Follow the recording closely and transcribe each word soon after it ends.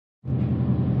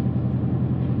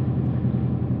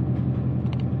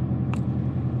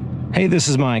Hey, this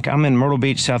is Mike. I'm in Myrtle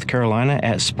Beach, South Carolina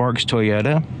at Sparks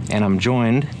Toyota, and I'm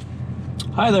joined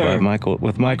Hi there.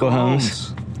 with Michael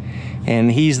Holmes.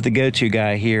 And he's the go-to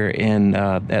guy here in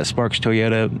at Sparks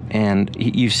Toyota, and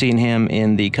you've seen him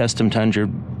in the custom Tundra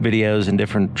videos and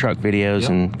different truck videos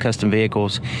and custom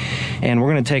vehicles. And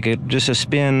we're going to take just a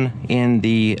spin in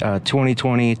the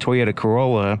 2020 Toyota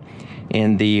Corolla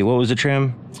in the, what was the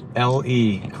trim?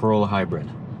 LE Corolla Hybrid.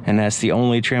 And that's the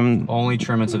only trim? Only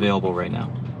trim that's available right now.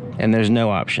 And there's no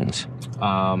options?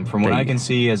 From what I can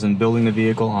see, as in building the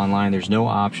vehicle online, there's no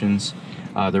options.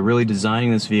 They're really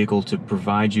designing this vehicle to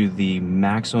provide you the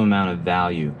maximum amount of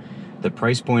value. The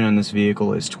price point on this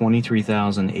vehicle is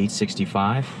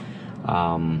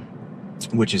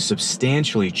 $23,865, which is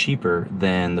substantially cheaper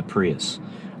than the Prius.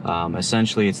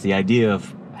 Essentially, it's the idea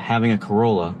of having a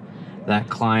Corolla, that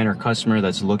client or customer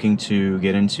that's looking to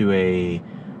get into a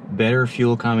better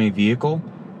fuel economy vehicle,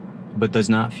 but does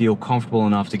not feel comfortable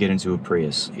enough to get into a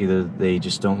Prius. Either they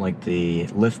just don't like the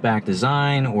lift back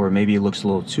design, or maybe it looks a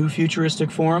little too futuristic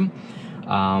for them.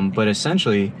 But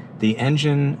essentially, the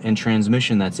engine and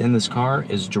transmission that's in this car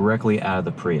is directly out of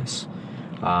the Prius.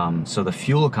 So the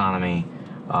fuel economy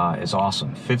is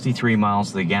awesome. 53 miles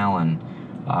to the gallon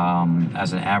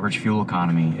as an average fuel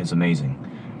economy is amazing.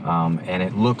 And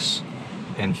it looks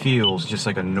and feels just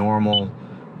like a normal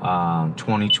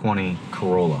 2020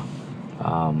 Corolla.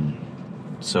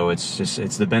 So it's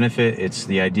the benefit, it's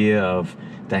the idea of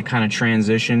that kind of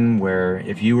transition where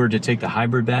if you were to take the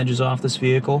hybrid badges off this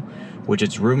vehicle, which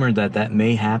it's rumored that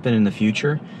may happen in the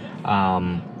future,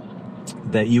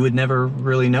 that you would never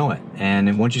really know it.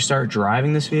 And once you start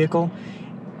driving this vehicle,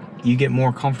 you get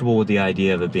more comfortable with the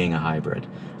idea of it being a hybrid.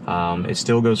 It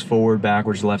still goes forward,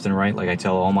 backwards, left, and right. Like I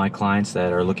tell all my clients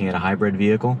that are looking at a hybrid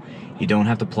vehicle, you don't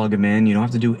have to plug them in. You don't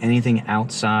have to do anything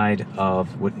outside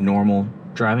of what normal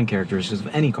driving characteristics of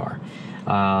any car.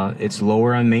 It's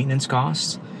lower on maintenance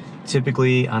costs.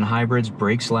 Typically on hybrids,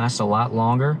 brakes last a lot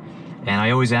longer. And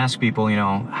I always ask people, you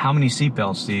know, how many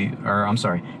belts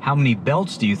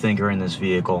do you think are in this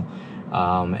vehicle?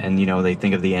 And you know, they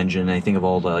think of the engine, they think of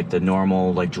all the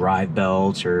normal drive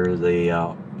belts or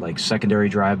the secondary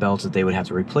drive belts that they would have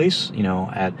to replace, you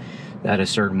know, at a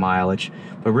certain mileage.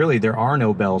 But really, there are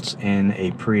no belts in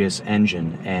a Prius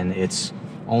engine, and it's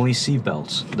only seat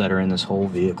belts that are in this whole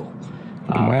vehicle.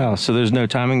 Wow, so there's no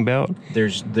timing belt?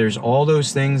 There's all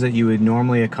those things that you would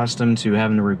normally accustomed to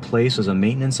having to replace as a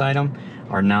maintenance item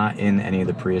are not in any of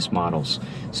the Prius models.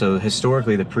 So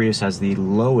historically, the Prius has the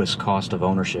lowest cost of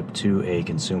ownership to a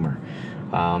consumer.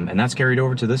 And that's carried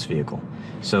over to this vehicle.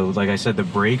 So like I said, the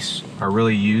brakes are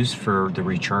really used for the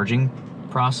recharging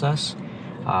process,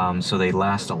 so they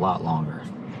last a lot longer.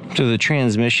 So the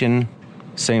transmission,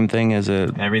 same thing as a...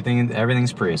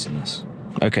 Everything's Prius in this.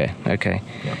 Okay.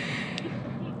 Yep.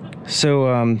 So,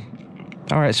 all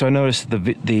right, so I noticed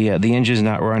the engine's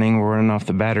not running. We're running off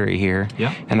the battery here.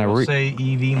 Yeah, and it will say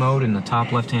EV mode in the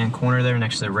top left-hand corner there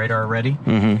next to the radar ready.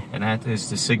 Mm-hmm. And that is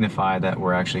to signify that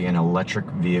we're actually in electric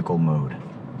vehicle mode.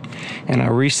 And I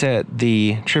reset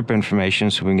the trip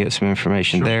information so we can get some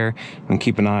information there and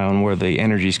keep an eye on where the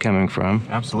energy's coming from.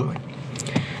 Absolutely.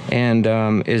 And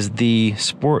is the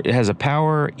Sport, it has a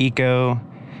Power, Eco,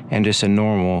 and just a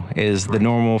normal. Is the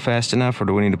normal fast enough, or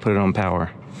do we need to put it on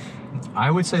Power? I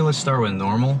would say let's start with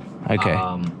normal. Okay.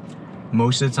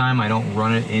 Most of the time I don't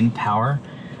run it in Power,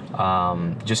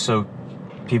 just so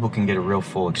people can get a real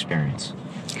full experience.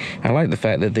 I like the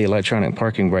fact that the electronic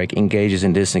parking brake engages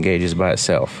and disengages by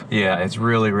itself. Yeah, it's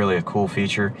really, really a cool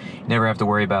feature. You never have to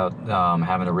worry about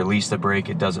having to release the brake.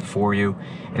 It does it for you.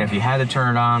 And if you had to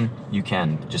turn it on, you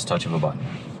can, just touch of a button.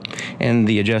 And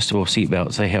the adjustable seat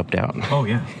belts, they helped out. Oh,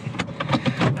 yeah.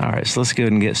 All right, so let's go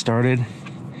ahead and get started.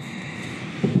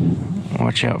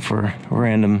 Watch out for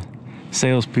random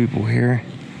salespeople here.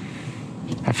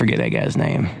 I forget that guy's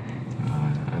name.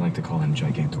 I like to call him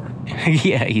Gigantor.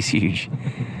 Yeah, he's huge.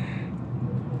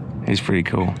 He's pretty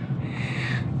cool.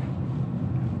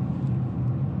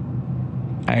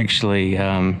 I actually,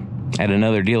 at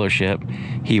another dealership,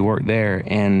 he worked there,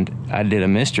 and I did a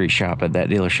mystery shop at that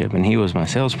dealership, and he was my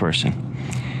salesperson.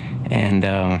 And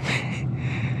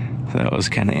so that was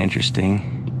kind of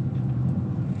interesting.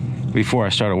 Before I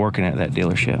started working at that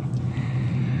dealership.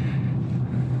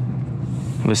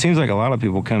 But it seems like a lot of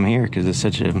people come here because it's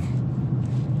such a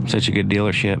good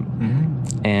dealership.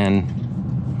 Mm-hmm. And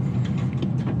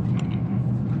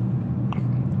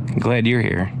I'm glad you're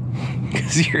here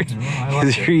because you're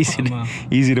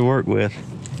easy to work with.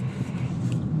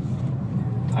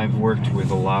 I've worked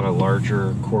with a lot of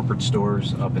larger corporate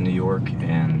stores up in New York,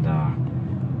 and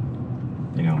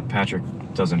you know, Patrick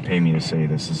doesn't pay me to say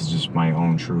this. This is just my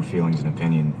own true feelings and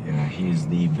opinion. He is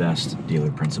the best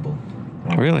dealer principal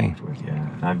I've Really? worked with. Yeah,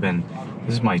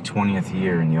 this is my 20th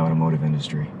year in the automotive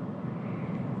industry.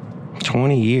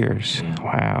 20 years. Yeah.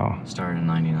 Wow. Started in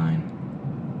 '99.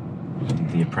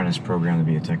 The apprentice program to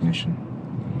be a technician.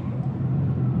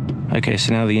 Okay,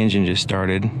 so now the engine just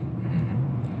started.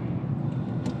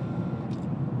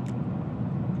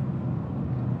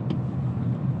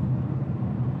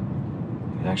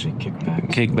 It actually kicked back.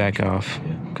 Kick back off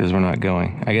Yeah. because we're not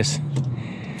going. I guess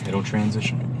It'll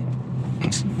transition.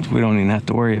 we don't even have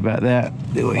to worry about that,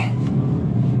 do we?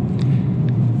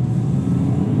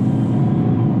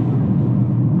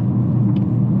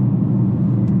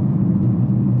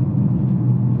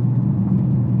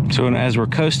 So as we're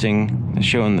coasting, it's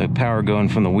showing the power going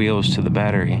from the wheels to the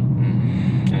battery.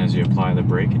 And as you apply the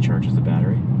brake, it charges the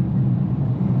battery.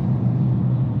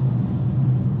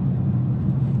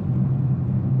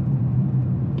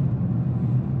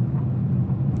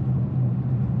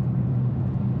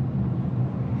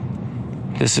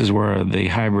 This is where the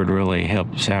hybrid really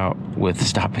helps out with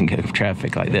stop and go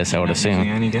traffic like this, I would assume. Not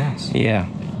using any gas. Yeah.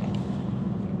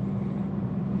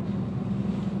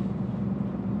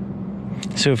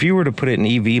 So if you were to put it in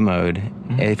EV mode,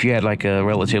 if you had like a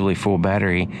relatively full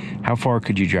battery, how far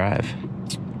could you drive?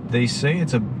 They say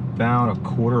it's about a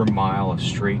quarter mile of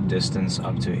straight distance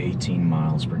up to 18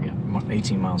 miles per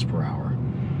hour.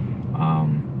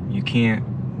 You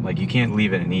can't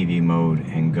leave it in EV mode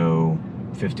and go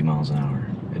 50 miles an hour.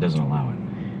 It doesn't allow it.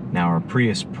 Now our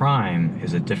Prius Prime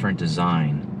is a different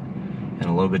design and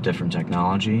a little bit different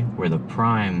technology, where the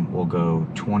Prime will go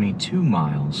 22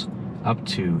 miles up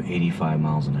to 85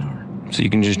 miles an hour. So you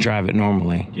can just drive it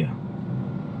normally. Yeah.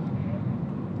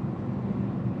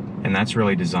 And that's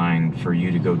really designed for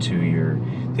you to go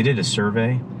to they did a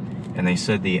survey and they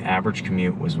said the average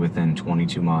commute was within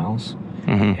 22 miles.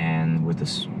 And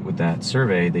with that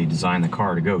survey, they designed the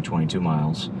car to go 22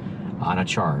 miles on a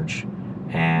charge.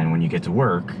 And when you get to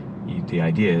work, the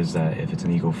idea is that if it's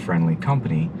an eco-friendly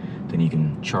company, then you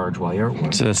can charge while you're at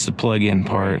work. So that's the plug-in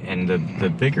part. And the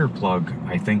bigger plug,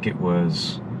 I think it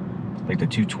was like the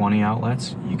 220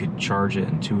 outlets, you could charge it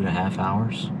in 2.5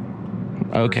 hours.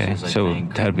 Okay, versus, so I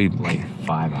think, that'd be like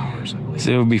 5 hours, I believe.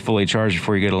 So it would be fully charged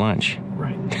before you go to lunch.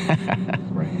 Right.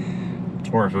 Right.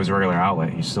 Or if it was a regular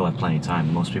outlet, you still have plenty of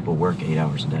time. Most people work 8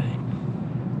 hours a day.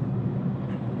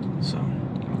 So.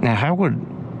 Now, how would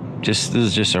this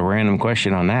is just a random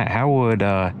question on that. How would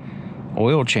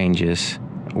oil changes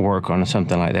work on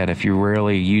something like that if you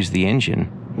rarely use the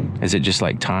engine? Is it just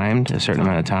like timed a certain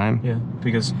amount of time? Yeah,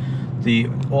 because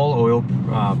all oil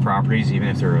properties, even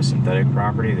if they're a synthetic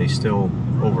property, they still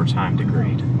over time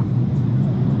degrade.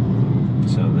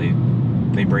 So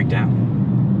they break down.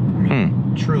 I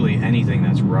mean, truly anything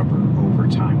that's rubber over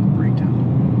time will break down.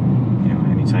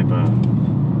 Any type of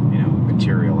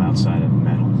material outside of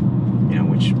metal.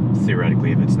 Which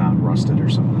theoretically, if it's not rusted or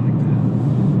something like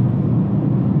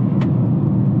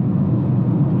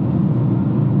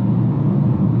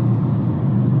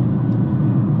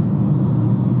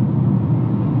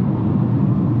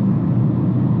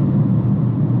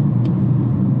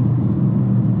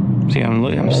that. See,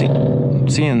 I'm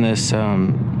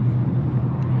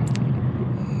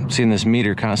seeing this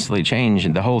meter constantly change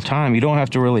the whole time. You don't have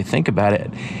to really think about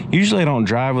it. Usually I don't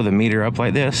drive with a meter up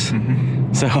like this.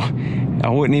 So I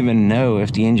wouldn't even know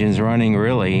if the engine's running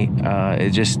really. It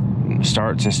just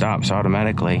starts and stops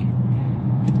automatically.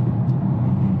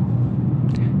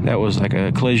 That was like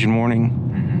a collision warning.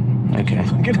 Okay.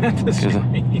 Looking at this.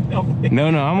 No,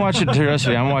 I'm watching. Trust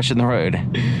me, I'm watching the road.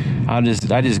 I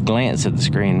just glance at the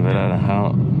screen, but I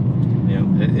don't.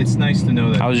 It's nice to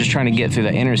know that. I was just trying to get through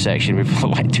the intersection before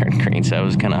the light turned green, so I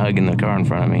was kind of hugging the car in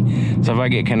front of me. So if I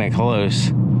get kind of close.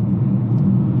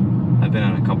 I've been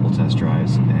on a couple test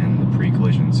drives, and the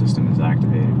pre-collision system is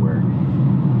activated, where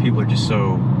people are just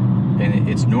so, and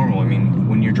it's normal. I mean,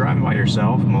 when you're driving by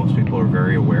yourself, most people are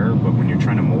very aware, but when you're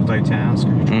trying to multitask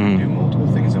or you're trying to do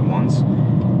multiple things at once,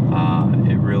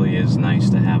 it really is nice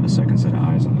to have a second set of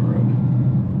eyes on the road.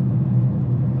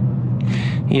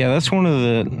 Yeah, that's one of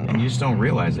the... And you just don't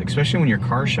realize it, especially when you're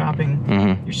car shopping.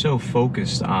 You're so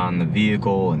focused on the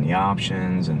vehicle and the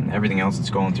options and everything else that's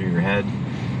going through your head.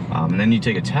 And then you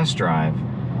take a test drive,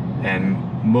 and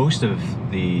most of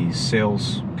the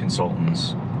sales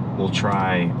consultants will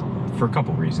try, for a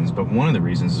couple reasons, but one of the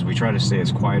reasons is we try to stay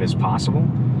as quiet as possible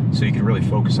so you can really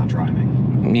focus on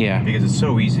driving. Yeah. Because it's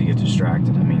so easy to get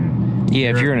distracted. I mean... Yeah,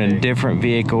 if you're in a different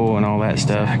vehicle and all that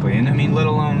stuff. Exactly. And I mean, let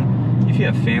alone... If you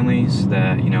have families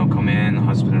that, come in,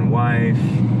 husband and wife,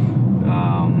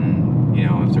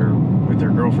 if they're with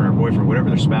their girlfriend or boyfriend, whatever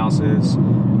their spouse is,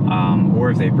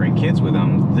 or if they bring kids with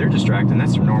them, they're distracted, and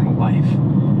that's their normal life.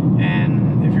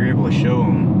 And if you're able to show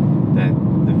them that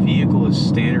the vehicle is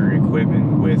standard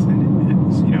equipment with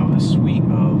a suite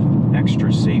of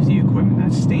extra safety equipment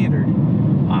that's standard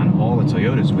on all the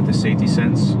Toyotas with the safety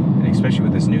sense, and especially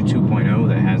with this new 2.0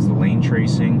 that has the lane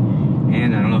tracing,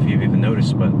 and I don't know if you've even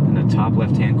noticed, but in the top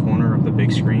left-hand corner of the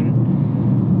big screen,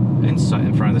 in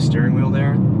front of the steering wheel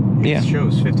there, it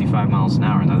shows 55 miles an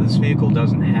hour. Now this vehicle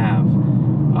doesn't have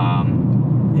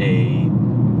a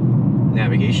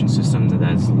navigation system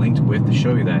that's linked with to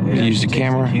show you that. It uses a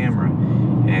camera,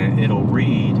 and it'll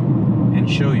read and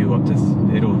show you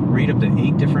it'll read up to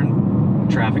 8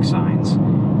 different traffic signs,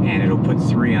 and it'll put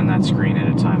 3 on that screen at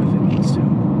a time if it needs to.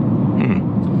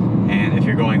 And if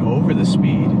you're going over the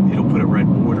speed, it'll put a red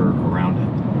border around it.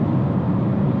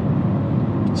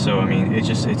 So I mean,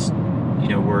 it's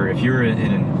where if you're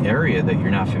in an area that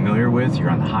you're not familiar with, you're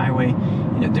on the highway,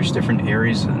 there's different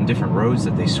areas and different roads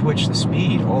that they switch the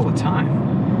speed all the time.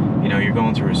 You're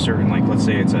going through a certain, like, let's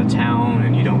say it's a town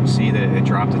and you don't see that it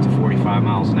dropped it to 45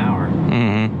 miles an hour.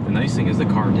 The nice thing is the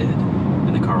car did,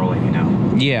 and the car will let you know.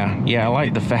 Yeah, I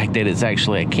like the fact that it's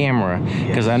actually a camera,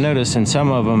 because I noticed in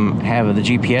some of them have the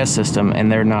GPS system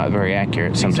and they're not very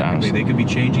accurate sometimes. Exactly. They could be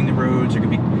changing the roads,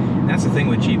 and that's the thing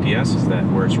with GPS, is that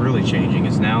where it's really changing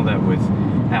is now that with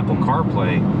Apple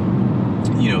CarPlay,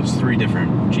 it's 3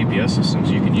 different GPS systems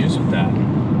you can use with that,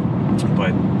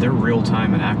 but they're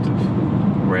real-time and active.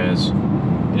 Whereas,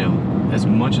 as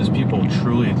much as people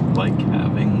truly like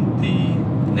having the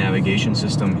navigation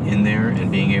system in there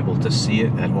and being able to see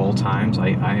it at all times,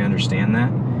 I understand that,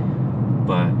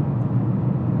 but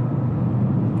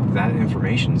that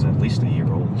information is at least a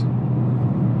year old.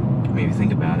 Maybe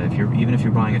think about it. Even if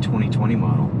you're buying a 2020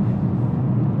 model,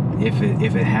 if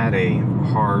it had a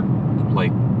hard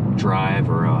drive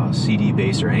or a CD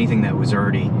base or anything that was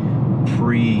already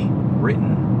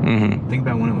pre-written, think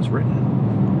about when it was written.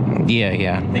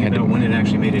 Yeah. Think about when it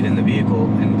actually made it in the vehicle,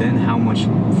 and then how much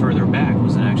further back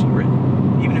was it actually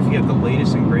written. Even if you have the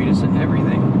latest and greatest and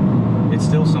everything, it's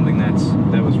still something that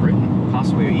was written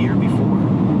possibly a year before.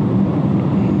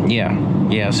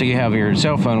 Yeah. So you have your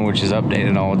cell phone, which is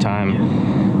updated all the time.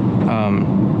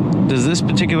 Does this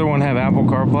particular one have Apple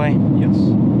CarPlay? Yes.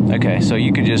 Okay, so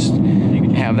you could just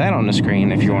have that on the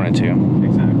screen if you wanted to.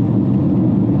 Exactly.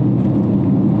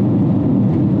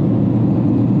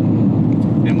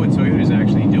 And what Toyota's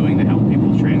actually doing to help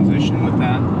people transition with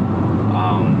that,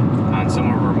 on some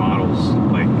of our models,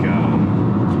 like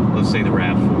let's say the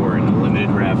RAV4 and the limited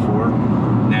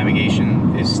RAV4,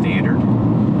 navigation is standard,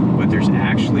 but there's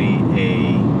actually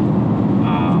a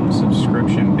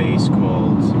subscription base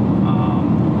called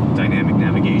dynamic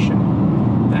navigation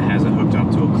that has it hooked up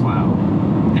to a cloud,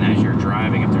 and as you're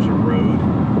driving, if there's a road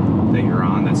that you're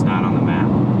on that's not on the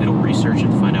map, it'll research it,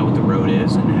 find out what the road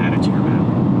is, and add it to your map.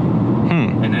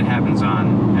 And that happens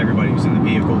on everybody who's in the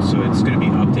vehicle, so it's going to be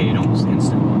updated almost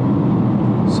instant.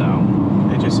 So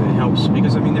it helps,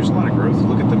 because there's a lot of growth.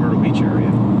 Look at the Myrtle Beach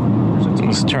area.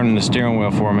 It's turning the steering wheel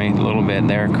for me a little bit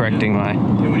there, correcting my...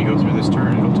 when you go through this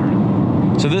turn, it'll turn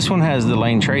it. So this one has the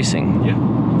lane tracing. Yeah.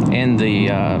 And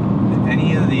the...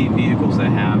 Any of the vehicles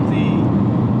that have the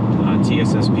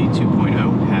TSSP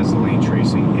 2.0 has the lane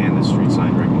tracing and the street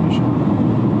sign recognition.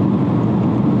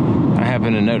 I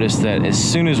happen to notice that as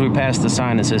soon as we passed the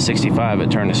sign that says 65, it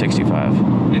turned to 65.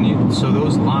 And so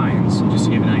those lines, just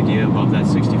to give an idea, above that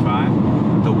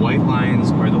 65, the white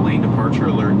lines are the lane departure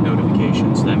alert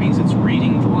notifications. That means it's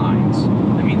reading the lines.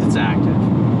 That means it's active.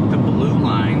 The blue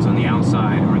lines on the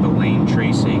outside are the lane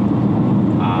tracing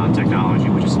technology,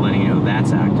 which is letting you know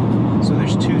that's active. So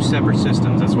there's 2 separate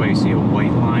systems. That's why you see a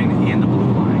white line and the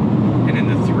blue line. And then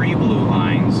the 3 blue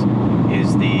lines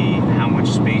is how much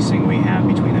spacing we have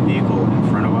between the vehicle in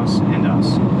front of us and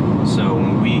us. So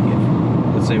when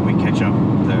let's say we catch up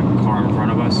the car in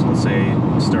front of us, let's say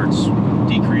it starts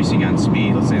decreasing on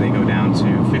speed, let's say they go down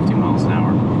to 50 miles an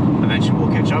hour, eventually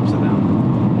we'll catch up to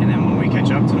them. And then when we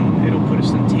catch up to them, it'll put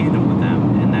us in tandem with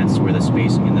them, and that's where the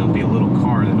spacing, and there'll be a little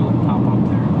car that'll pop up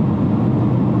there.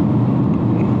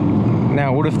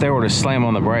 Now, what if they were to slam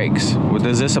on the brakes?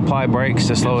 Does this apply brakes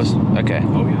to slow us? Okay.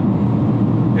 Oh, yeah.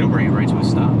 It'll bring it right to a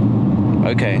stop.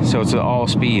 Okay, so it's an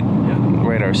all-speed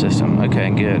radar system.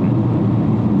 Okay, good.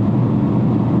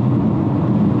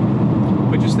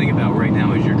 But just think about right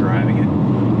now as you're driving it,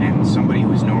 and somebody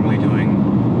who's normally doing,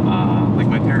 like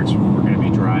my parents were going to be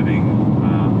driving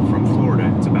from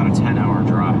Florida. It's about a 10-hour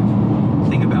drive.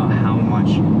 Think about how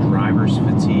much driver's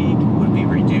fatigue would be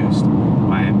reduced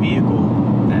by a vehicle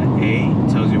that A,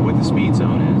 tells you what the speed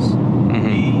zone is,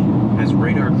 B, has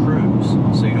radar cruise,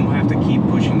 so you don't have to keep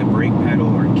pushing the brake pedal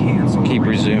or cancel, keep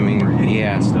resuming, or any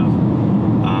of that stuff.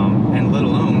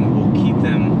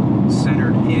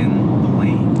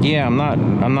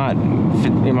 I'm not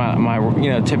my you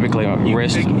know, typically my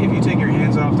wrist. If you take your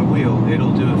hands off the wheel,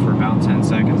 it'll do it for about 10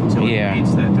 seconds until it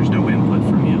reads that there's no input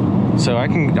from you. So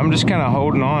I'm just kind of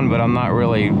holding on, but I'm not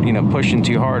really, you know, pushing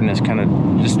too hard, and it's kind of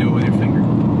just do it with your finger.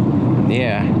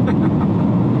 Yeah.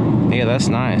 Yeah, that's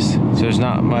nice. So there's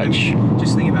not much.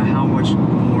 Just think about how much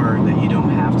more that you don't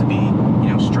have to be, you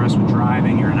know, stressed with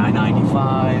driving. You're an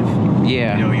I-95.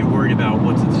 Yeah. You know, you're worried about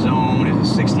what's the zone. Is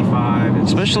it 65?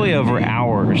 Especially over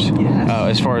hours. Yes.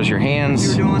 As far as your hands.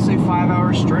 If you were doing, let's say, 5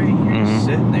 hours straight. You're just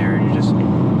sitting there, and you just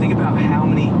think about how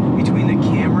many, between the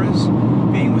cameras,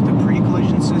 being with the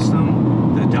pre-collision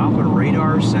system, the Doppler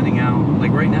radar sending out,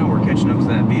 like right now we're catching up to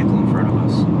that vehicle in front of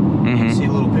us. You can see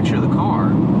a little picture of the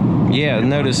car. Yeah,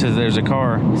 notice that there's a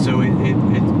car. So it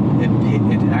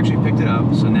actually picked it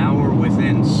up. So now we're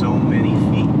within so many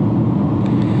feet,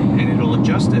 and it'll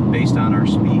adjust it based on our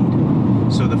speed.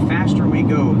 So the faster we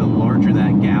go, the larger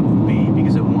that gap will be,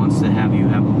 because it wants to have you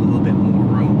have a little bit more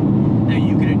room. Now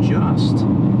you can adjust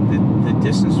the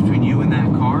distance between you and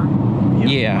that car.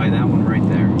 Yeah. By that one right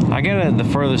there. I got the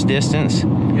furthest distance.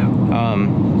 Yeah.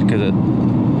 Because I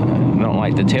don't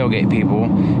like to tailgate people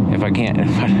if I can't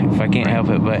help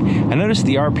it. But I noticed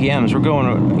the RPMs. We're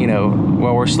going, you know,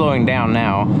 well, we're slowing down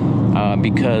now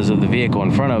because of the vehicle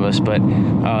in front of us, but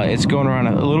it's going around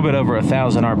a little bit over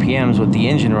 1,000 RPMs with the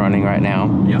engine running right now.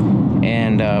 Yeah.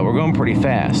 And we're going pretty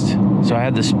fast. So I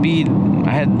had the speed.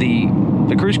 I had the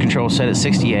cruise control set at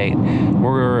 68.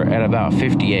 We're at about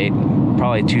 58.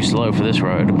 Probably too slow for this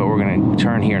road, but we're going to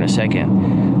turn here in a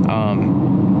second.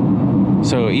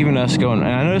 So even us going,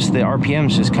 and I noticed the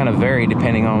RPMs just kind of vary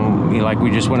depending on, you know, like we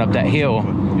just went up that hill.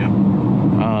 Yeah.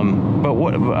 But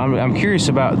what I'm curious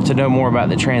to know more about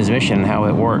the transmission and how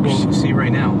it works. Well, see,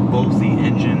 right now, both the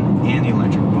engine and the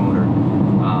electric motor,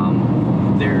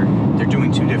 they're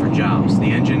doing two different jobs.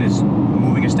 The engine is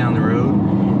moving us down the road,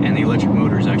 and the electric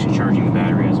motor is actually charging the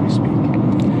battery as we speak.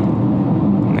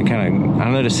 I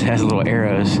noticed it has little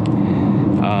arrows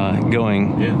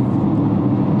going. Yeah.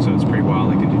 So it's pretty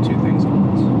wild. They can do two things at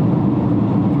once.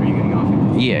 Are you getting off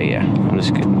here? Yeah. I'm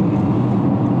just good.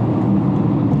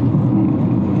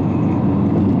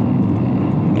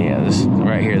 Yeah, this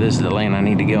right here. This is the lane I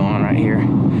need to go on right here.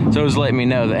 So it was letting me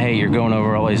know that, hey, you're going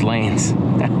over all these lanes.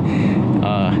 And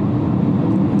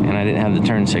I didn't have the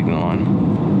turn signal on.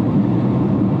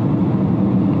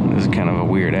 This is kind of a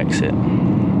weird exit.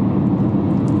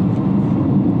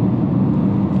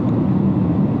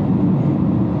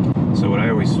 So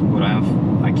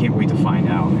I can't wait to find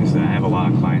out is that I have a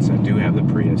lot of clients that do have the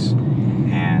Prius,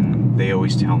 and they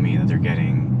always tell me that they're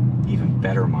getting even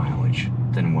better mileage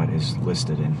than what is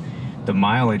listed in. The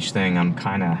mileage thing, I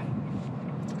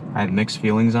have mixed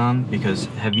feelings on, because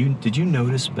did you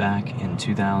notice back in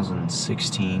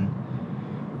 2016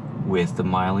 with the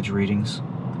mileage readings?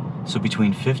 So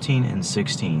between 15 and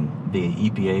 16, the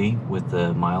EPA with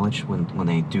the mileage, when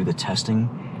they do the testing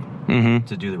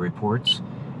to do the reports,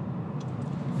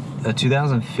 a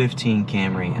 2015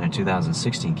 Camry and a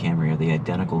 2016 Camry are the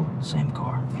identical same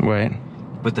car. Right.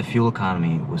 But the fuel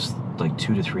economy was like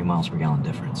 2 to 3 miles per gallon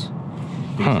difference.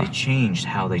 Because they changed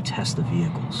how they test the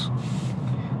vehicles.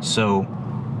 So,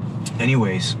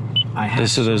 anyways, I have...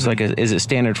 So there's is it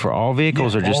standard for all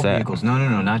vehicles, or just all that? Vehicles. No,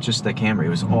 not just the Camry. It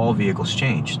was all vehicles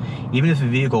changed. Even if a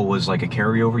vehicle was like a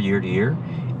carryover year to year,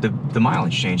 the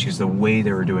mileage changed because the way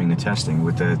they were doing the testing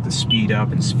with the speed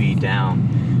up and speed down,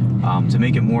 to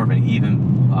make it more of an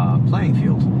even playing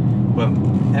field. But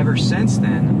ever since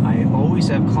then, I always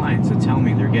have clients that tell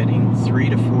me they're getting 3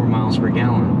 to 4 miles per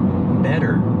gallon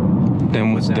better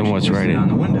than what's rated on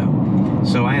the window.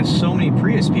 So I have so many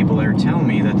Prius people that are telling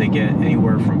me that they get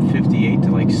anywhere from 58 to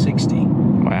like 60.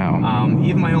 Wow.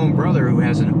 Even my own brother, who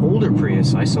has an older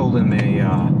Prius, I sold him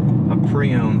a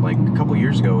pre-owned like a couple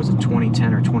years ago. It was a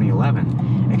 2010 or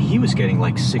 2011, and he was getting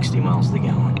like 60 miles to the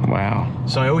gallon. Wow.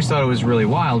 So I always thought it was really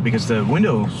wild, because the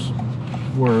windows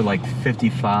were like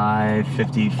 55,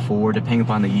 54, depending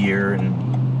upon the year and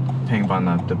depending upon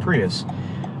the Prius.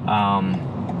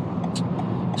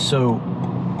 So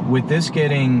with this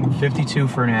getting 52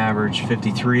 for an average,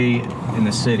 53 in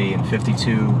the city, and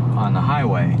 52 on the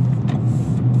highway,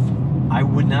 I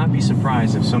would not be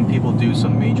surprised if some people do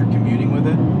some major commuting with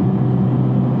it.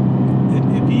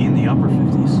 It'd be in the upper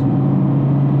 50s.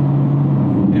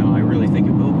 You know, I really think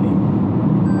it will be.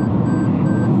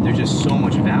 There's just so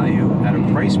much value at a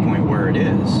price point where it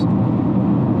is.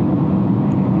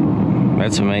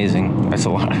 That's amazing. That's a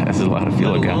lot. That's a lot of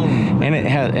fuel economy, and it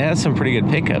has some pretty good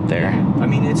pickup there. I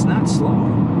mean, it's not slow.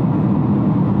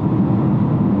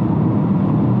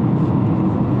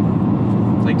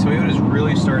 Like Toyota's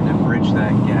really starting to bridge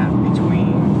that gap between,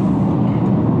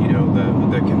 you know, the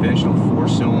the conventional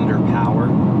 4-cylinder power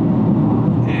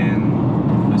and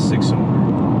a 6-cylinder.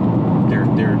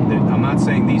 I'm not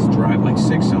saying these drive like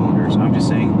 6 cylinders. I'm just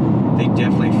saying they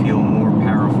definitely feel more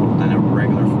powerful than a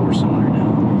regular 4-cylinder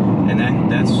now, and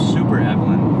that's super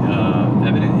evident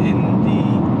in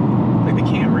the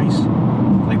Camrys.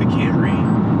 Like the Camry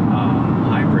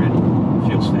hybrid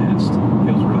feels fast,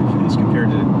 feels really fast compared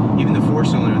to even the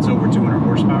 4-cylinder that's over 200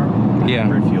 horsepower. The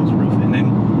hybrid feels real fast, and then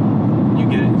you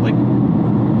get it like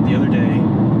the other day.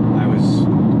 I was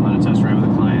on a test drive with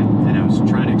a client, and I was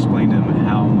trying to explain to him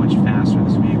how much faster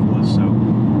this vehicle is. So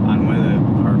on one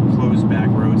of our closed back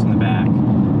roads in the back,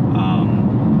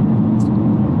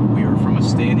 we were from a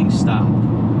standing stop,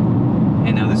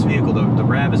 and now this vehicle, the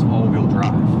RAV is all-wheel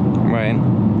drive. Right.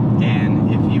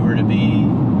 And if you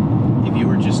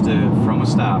were just to, from a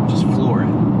stop, just floor it,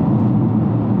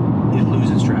 it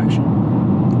loses traction.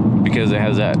 Because it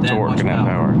has that torque and that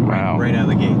power. Wow. Right out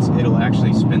of the gates. It'll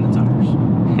actually spin the tires.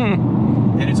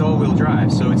 And it's all-wheel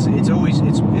drive, so it's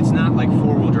not like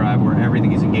 4-wheel drive where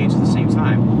everything is engaged at the same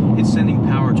time. It's sending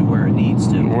power to where it needs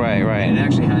to. Right. And it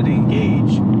actually had to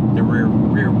engage the rear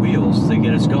wheels to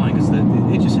get us going, because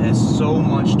it just has so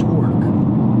much torque.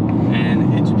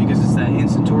 And it's because it's that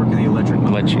instant torque of the electric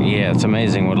motor. Yeah, it's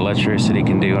amazing what electricity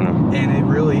can do in them. And it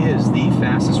really is the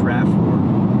fastest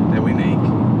RAV4 that we make.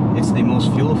 It's the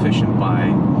most fuel efficient by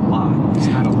a lot. It's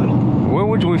not a little. Where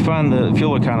would we find the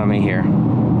fuel economy here?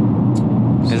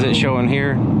 Is it showing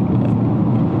here?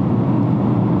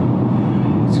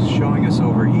 It's showing us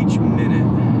over each minute.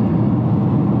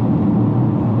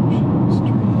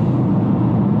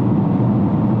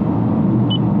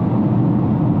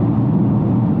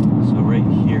 So right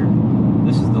here,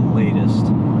 this is the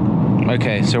latest.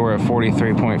 Okay, so we're at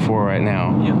 43.4 right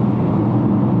now. Yep.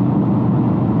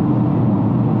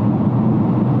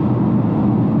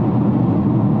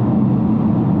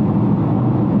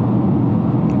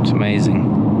 It's amazing.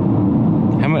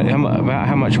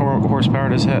 How much horsepower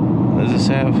does this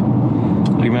have? Do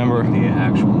you remember? The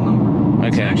actual number.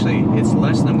 Okay. It's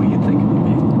less than what you'd think it would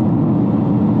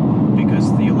be, because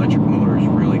the electric motors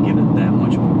really give it that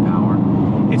much more power.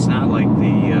 It's not like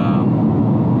the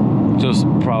just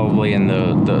probably in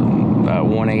the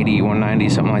 180, 190,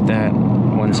 something like that.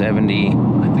 170. I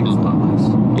think it's a lot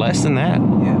less. Less than that?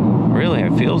 Yeah. Really?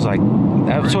 It feels like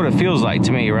that. Sort of feels like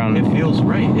to me around. It feels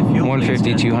right. It feels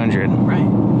 150, like 200. Right.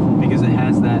 Because it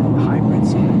has that hybrid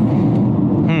side.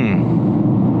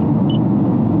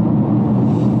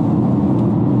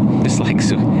 It's like,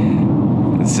 so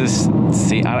it's just,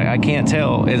 see, I can't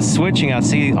tell. It's switching. I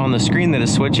see on the screen that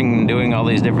it's switching and doing all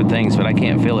these different things, but I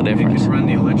can't feel a difference. You can run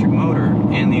the electric motor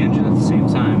and the engine at the same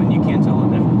time, and you can't tell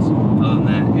the difference. Other than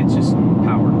that, it's just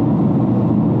power.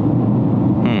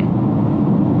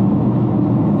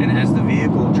 And as the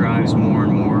vehicle drives more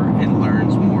and more and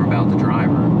learns more about the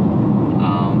driver,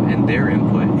 and their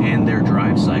input and their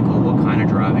drive cycle, what kind of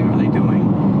driving are they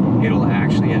doing, it'll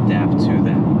actually adapt to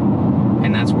that.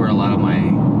 And that's where a lot of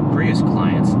my Prius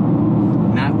clients,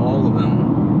 not all of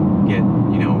them get,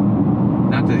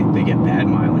 not that they get bad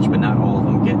mileage, but not all of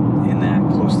them get in that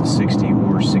close to 60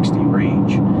 or 60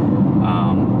 range.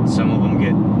 Some of them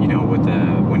get, what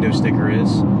the window sticker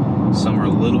is. Some are a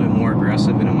little bit more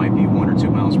aggressive, and it might be 1 or 2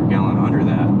 miles per gallon under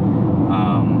that.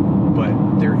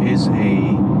 But there is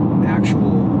a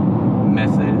actual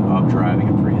method of driving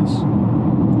a Prius.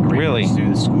 Really?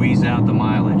 To squeeze out the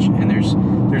mileage, and there's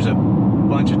a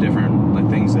bunch of different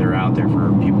things that are out there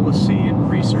for people to see and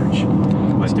research,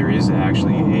 but there is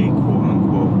actually a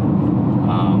quote-unquote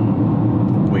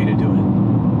way to do it.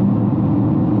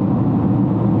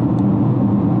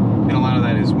 And a lot of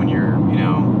that is when you're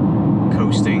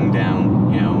coasting down,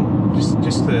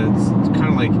 just the, it's kind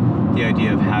of like the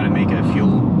idea of how to make a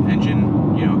fuel engine,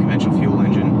 conventional fuel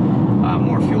engine,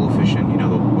 more fuel efficient,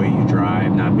 the way you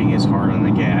drive, not being as hard on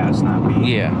the gas, not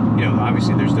being,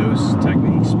 obviously there's those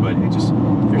techniques, but there's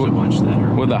a bunch that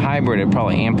are. With a hybrid, it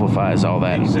probably amplifies all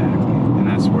that. Exactly. And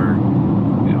that's where,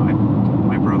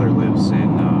 my brother lives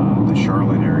in the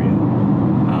Charlotte area.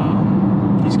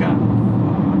 He's got,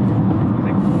 I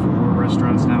think, 4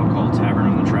 restaurants now called Tavern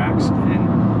on the Tracks,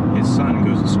 and his son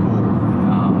goes to school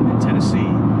in Tennessee,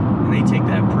 and they take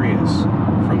that Prius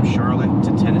from Charlotte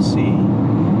to Tennessee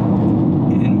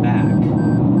and back,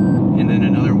 and then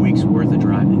another week's worth of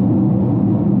driving.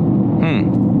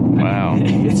 Wow.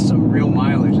 It's some real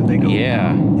mileage that they go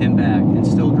and back and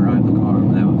still drive the car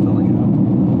without filling it up.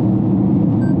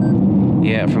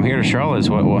 Yeah, from here to Charlotte is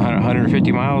what,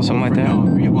 150 miles, something like that?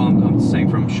 No, well, I'm saying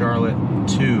from Charlotte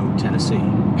to Tennessee.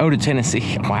 Oh, to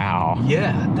Tennessee. Wow.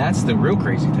 Yeah, that's the real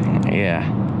crazy thing. Yeah.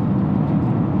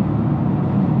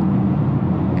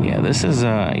 Yeah, this is,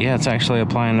 yeah, it's actually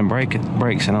applying the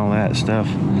brakes and all that stuff.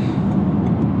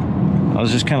 I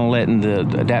was just kind of letting the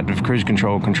adaptive cruise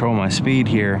control my speed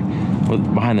here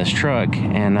behind this truck,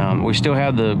 and we still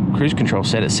have the cruise control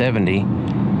set at 70,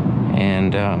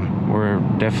 and we're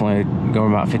definitely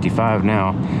going about 55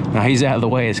 now. Now he's out of the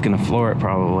way, it's going to floor it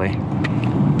probably,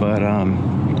 but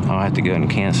I'll have to go and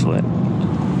cancel it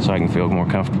so I can feel more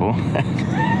comfortable.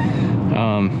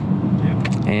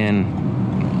 And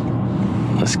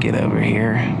let's get over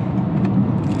here.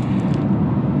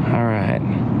 All right,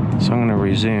 so I'm going to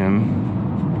resume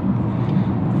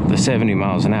the 70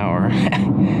 miles an hour.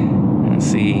 Let's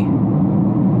see.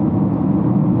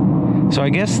 So I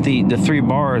guess the 3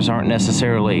 bars aren't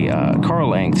necessarily car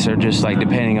lengths. They're just like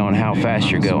depending on how fast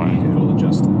you're going. It'll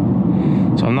adjust it.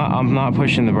 So I'm not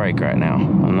pushing the brake right now.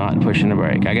 I'm not pushing the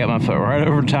brake. I got my foot right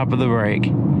over the top of the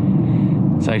brake.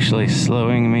 It's actually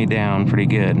slowing me down pretty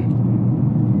good.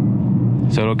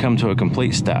 So it'll come to a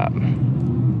complete stop.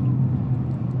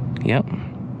 Yep.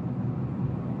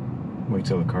 Wait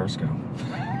till the cars go.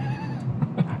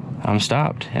 I'm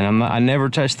stopped, and I never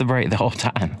touched the brake the whole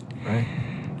time. Right.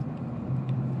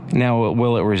 Now,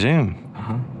 will it resume?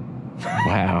 Uh-huh.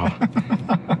 Wow.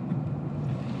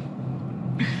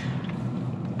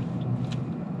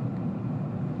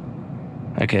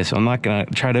 Okay, so I'm not gonna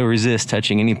try to resist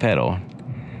touching any pedal.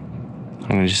 I'm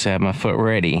gonna just have my foot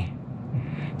ready.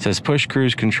 It says push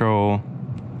cruise control,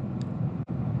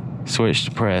 switch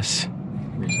to press.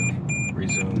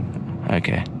 Resume.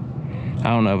 Okay. I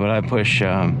don't know, but I push,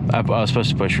 I was supposed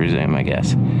to push resume, I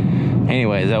guess.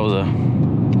 Anyways, that was a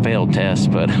failed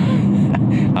test, but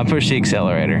I pushed the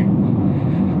accelerator.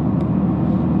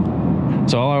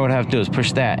 So all I would have to do is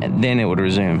push that, and then it would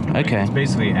resume. Okay. It's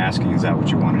basically asking, is that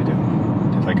what you want to do?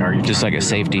 Like, are you just like a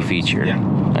safety feature? Yeah.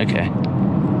 Okay.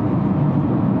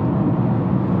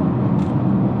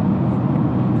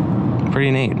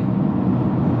 Pretty neat.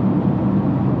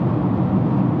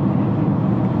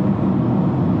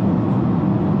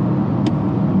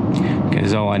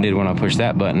 Because all I did when I pushed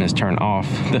that button is turn off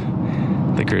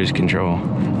the cruise control.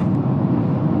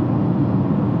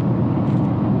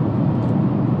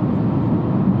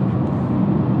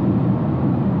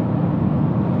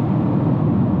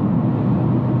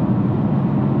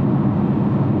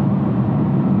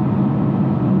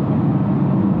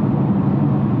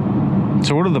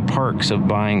 So what are the perks of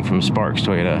buying from Sparks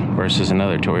Toyota versus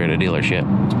another Toyota dealership?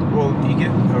 Well, you get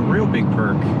a real big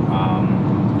perk. I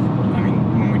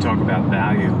mean, when we talk about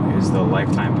value, is the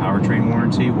lifetime powertrain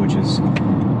warranty, which is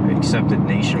accepted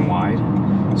nationwide.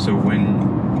 So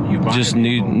when you buy just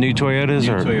new Toyotas,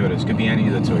 new or Toyotas, could be any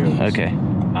of the Toyotas. Okay.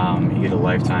 You get a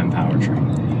lifetime powertrain.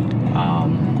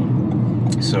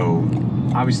 So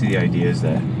obviously the idea is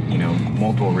that, you know,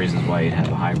 multiple reasons why you'd have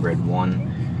a hybrid. One,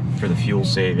 for the fuel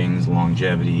savings,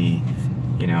 longevity,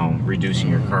 you know, reducing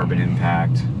your carbon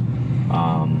impact.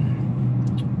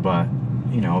 But,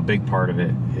 you know, a big part of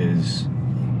it is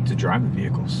to drive the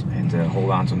vehicles and to hold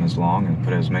on to them as long and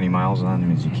put as many miles on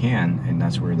them as you can, and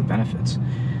that's where the benefits.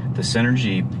 The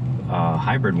Synergy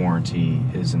hybrid warranty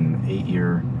is an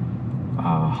 8-year,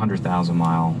 100,000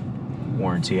 mile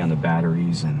warranty on the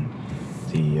batteries and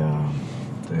the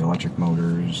electric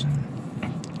motors and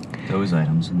those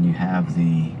items, and you have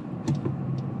the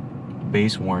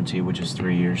base warranty, which is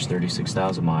 3 years,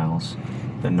 36,000 miles.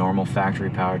 The normal factory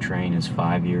powertrain is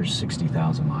 5 years,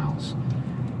 60,000 miles.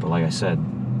 But like I said,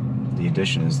 the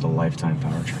addition is the lifetime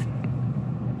powertrain.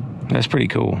 That's pretty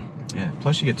cool. Yeah,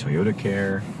 plus you get Toyota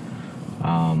Care,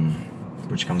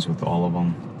 which comes with all of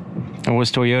them. And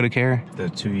what's Toyota Care? The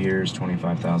 2 years,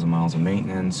 25,000 miles of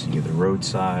maintenance. You get the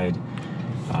roadside,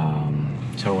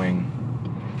 towing,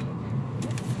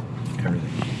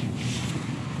 everything.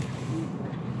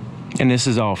 And this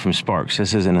is all from Sparks.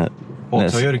 This isn't a... Well,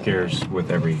 Toyota Care's with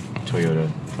every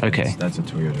Toyota. Okay. That's a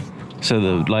Toyota. So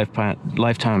the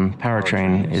lifetime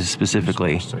powertrain is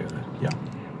specifically... Toyota, yeah.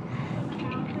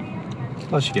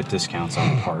 Plus you get discounts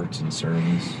on parts and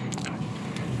service.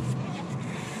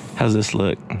 How's this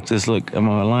look? Does this look... Am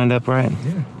I lined up right?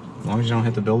 Yeah. As long as you don't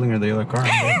hit the building or the other car.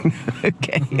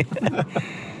 Okay.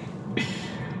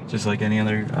 Just like any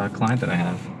other client that I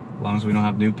have. As long as we don't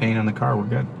have new paint on the car, we're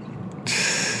good.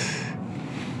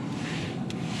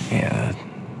 Yeah.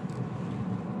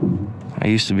 I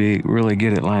used to be really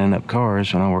good at lining up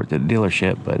cars when I worked at a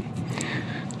dealership, but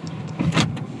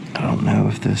I don't know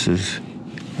if this is...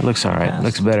 It looks all right. It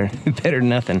looks better. Better than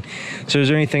nothing. So is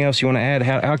there anything else you want to add?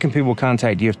 How can people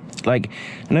contact you? Like,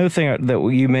 another thing that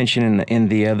you mentioned in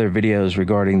the other videos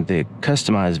regarding the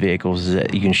customized vehicles is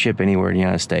that you can ship anywhere in the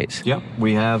United States. Yep.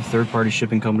 We have third-party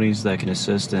shipping companies that can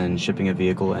assist in shipping a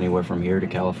vehicle anywhere from here to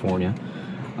California.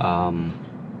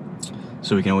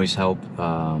 So we can always help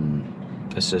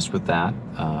assist with that.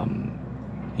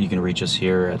 You can reach us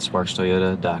here at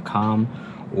sparkstoyota.com,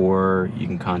 or you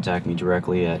can contact me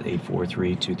directly at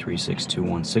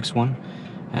 843-236-2161,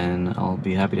 and I'll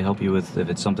be happy to help you with if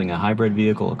it's something, a hybrid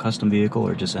vehicle, a custom vehicle,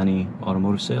 or just any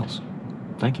automotive sales.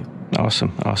 Thank you.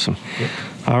 Awesome. Yep.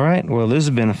 All right. Well, this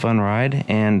has been a fun ride,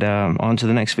 and on to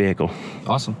the next vehicle.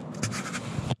 Awesome.